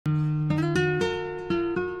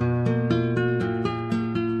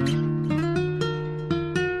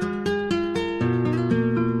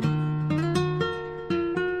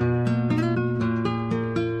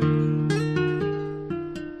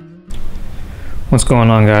What's going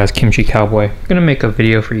on, guys? Kimchi Cowboy. I'm gonna make a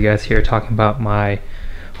video for you guys here talking about my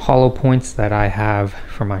hollow points that I have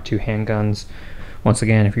for my two handguns. Once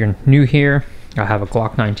again, if you're new here, I have a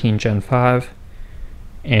Glock 19 Gen 5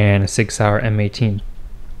 and a sigsauer M18.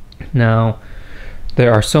 Now,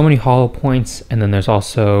 there are so many hollow points, and then there's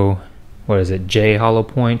also, what is it, J hollow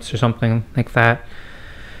points or something like that.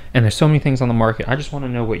 And there's so many things on the market. I just want to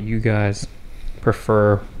know what you guys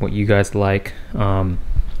prefer, what you guys like.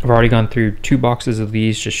 I've already gone through 2 boxes of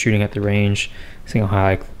these, just shooting at the range, seeing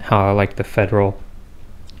how I like the Federal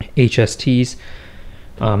HSTs.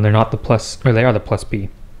 They're not the plus, or they are the plus B.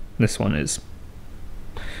 This one is.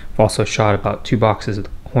 I've also shot about 2 boxes of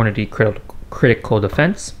Hornady Critical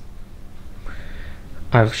Defense.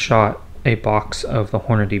 I've shot a box of the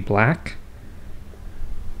Hornady Black,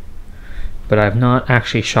 but I've not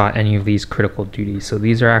actually shot any of these critical duty. So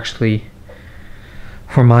these are actually,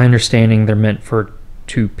 from my understanding, they're meant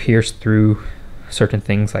to pierce through certain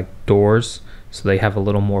things like doors, so they have a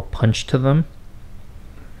little more punch to them.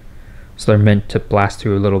 So they're meant to blast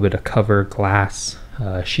through a little bit of cover, glass,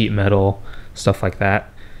 sheet metal, stuff like that.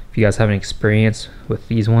 If you guys have any experience with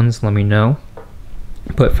these ones, let me know.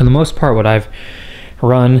 But for the most part, what I've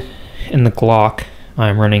run in the Glock,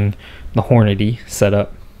 I'm running the Hornady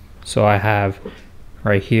setup. So I have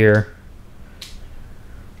right here,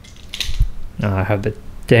 I have the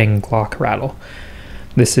dang Glock rattle.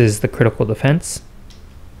 This is the Critical Defense.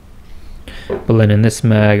 But then in this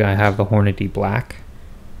mag, I have the Hornady Black.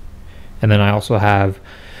 And then I also have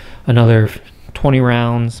another 20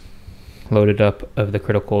 rounds loaded up of the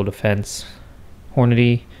Critical Defense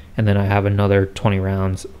Hornady. And then I have another 20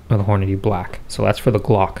 rounds of the Hornady Black. So that's for the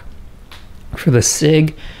Glock. For the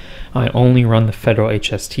SIG, I only run the Federal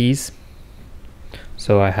HSTs.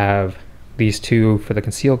 So I have these 2 for the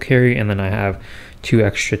concealed carry, and then I have 2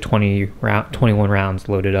 extra 21 rounds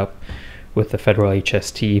loaded up with the Federal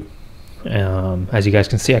HST. As you guys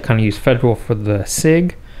can see, I kind of use Federal for the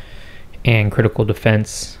SIG and Critical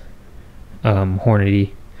Defense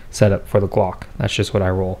Hornady setup for the Glock. That's just what I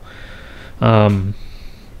roll.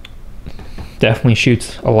 Definitely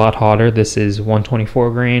shoots a lot hotter. This is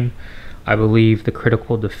 124 grain. I believe the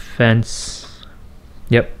Critical Defense,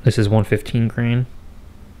 yep, this is 115 grain.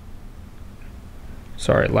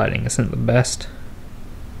 Sorry, lighting isn't the best.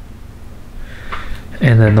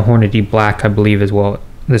 And then the Hornady Black, I believe as well,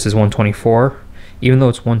 this is 124. Even though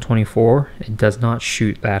it's 124, it does not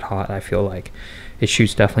shoot that hot, I feel like. It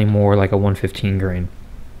shoots definitely more like a 115 grain.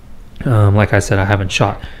 Like I said, I haven't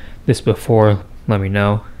shot this before, let me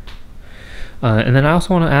know. And then I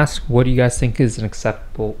also want to ask, what do you guys think is an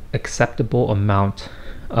acceptable amount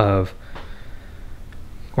of,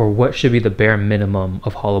 or what should be the bare minimum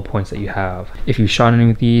of hollow points that you have? If you shot any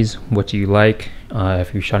of these, what do you like?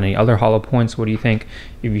 If you shot any other hollow points, what do you think?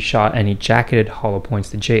 If you shot any jacketed hollow points,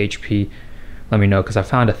 the JHP, let me know, because I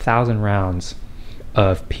found 1,000 rounds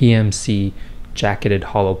of PMC jacketed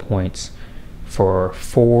hollow points for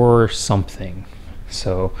 4 something.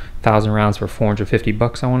 So 1,000 rounds for 450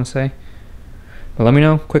 bucks, I want to say. But let me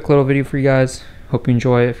know. Quick little video for you guys. Hope you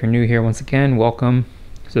enjoy it. If you're new here, once again, welcome.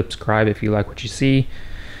 Subscribe if you like what you see.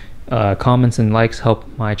 Comments and likes help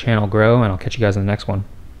my channel grow, and I'll catch you guys in the next one.